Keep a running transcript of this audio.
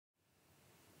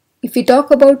If we talk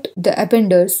about the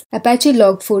appenders, Apache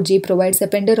Log4j provides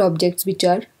appender objects which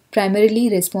are primarily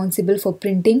responsible for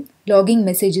printing, logging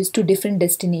messages to different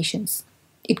destinations.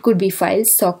 It could be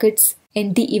files, sockets,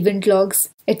 NT event logs,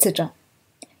 etc.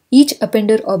 Each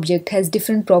appender object has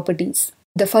different properties.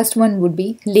 The first one would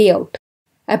be layout.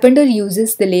 Appender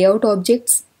uses the layout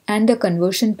objects and the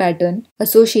conversion pattern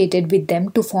associated with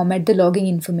them to format the logging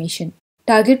information.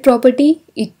 Target property,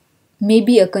 it may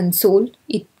be a console,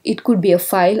 it could be a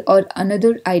file or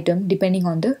another item depending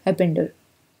on the appender.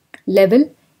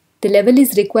 Level, the level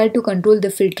is required to control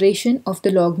the filtration of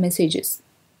the log messages.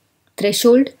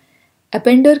 Threshold,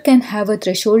 appender can have a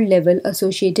threshold level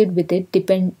associated with it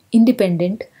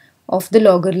independent of the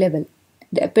logger level.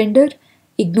 The appender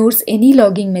ignores any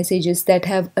logging messages that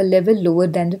have a level lower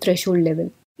than the threshold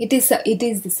level. It is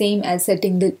the same as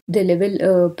setting the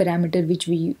level parameter which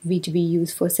we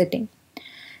use for setting.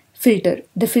 Filter.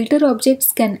 The filter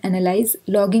objects can analyze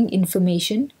logging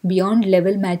information beyond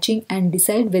level matching and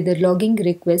decide whether logging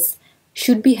requests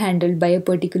should be handled by a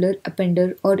particular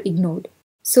appender or ignored.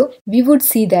 So we would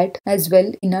see that as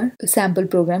well in our sample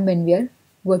program when we are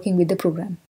working with the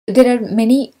program. There are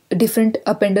many different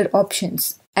appender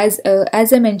options. As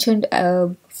I mentioned,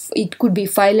 it could be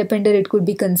file appender, it could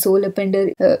be console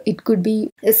appender, it could be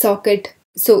a socket.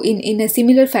 So in a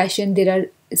similar fashion, there are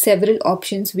several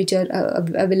options which are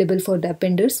available for the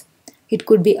appenders. It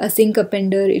could be async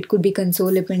appender, it could be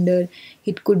console appender,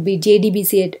 it could be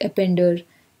JDBC appender,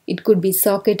 it could be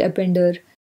socket appender.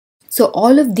 So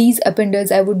all of these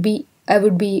appenders I would be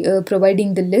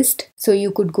providing the list so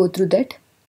you could go through that